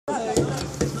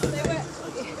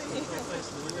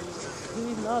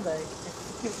are they?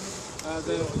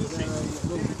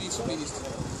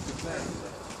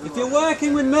 If you're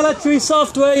working with military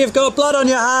software, you've got blood on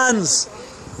your hands.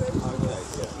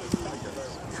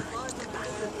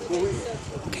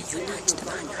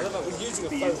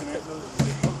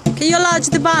 Can you enlarge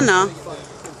the banner?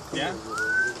 Yeah,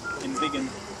 in vegan.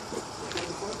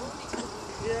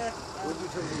 Yeah.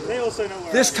 They also know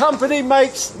where. This company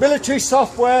makes military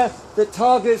software that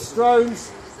targets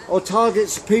drones or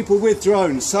targets people with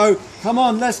drones. So come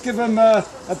on, let's give them a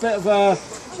bit of a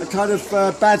kind of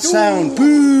bad sound.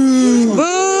 Boo! Boo!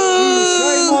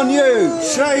 Shame on you!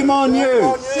 Shame on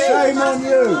you! Shame on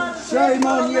you! Shame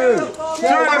on you!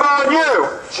 Shame on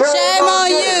you! Shame on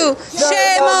you!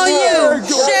 Shame on you!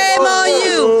 Shame on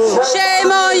you!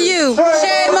 Shame on you!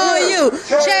 Shame on you!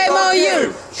 Shame on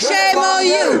you! Shame on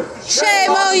you!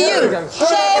 Shame on you!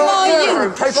 Shame on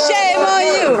you! Shame on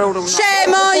you!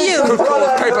 Shame on you!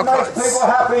 Make people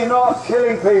happy, not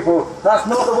killing people. That's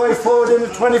not the way forward in the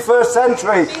 21st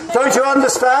century. Don't you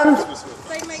understand?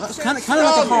 That's kind of like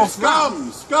a half rap.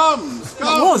 Scum!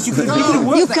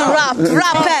 You can rap it,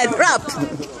 rap!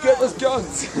 Get those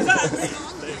guns!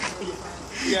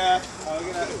 Yeah.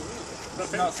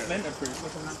 That's not splinter proof.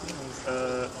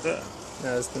 Yeah,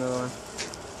 there's another one.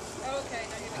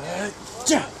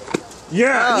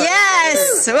 Yeah!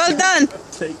 Yes! Well done!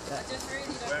 Take that.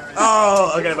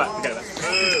 Oh, I'll get it back.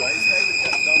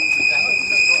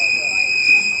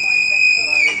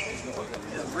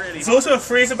 It's also a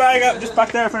freezer bag up just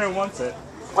back there if anyone wants it.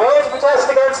 We're here to protest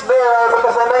against Miro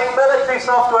because they make military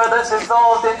software that's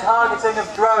involved in targeting of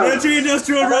drones. Military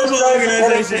Industrial And those Robot drones are killing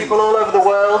Organization. people all over the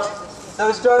world.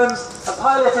 Those drones are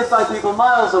piloted by people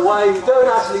miles away who don't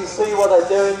actually see what they're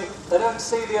doing. They don't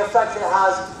see the effect it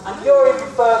has. And you're even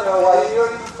further away.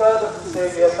 You're even further from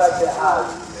seeing the effect it has.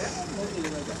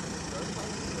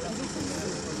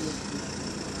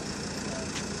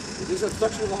 Is this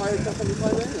abduction of a higher company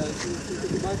by then?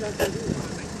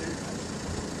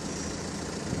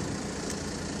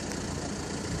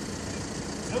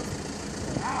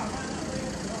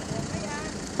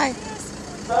 Hi.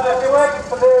 So if you're working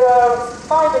for Miro,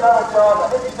 find another job,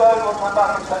 and if you don't, we'll come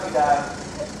back and shut you down.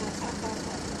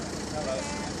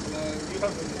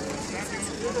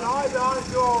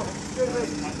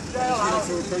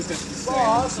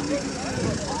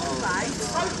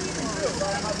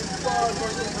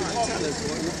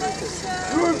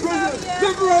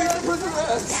 Liberate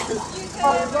prisoners!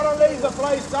 You've got to leave the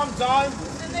place sometime.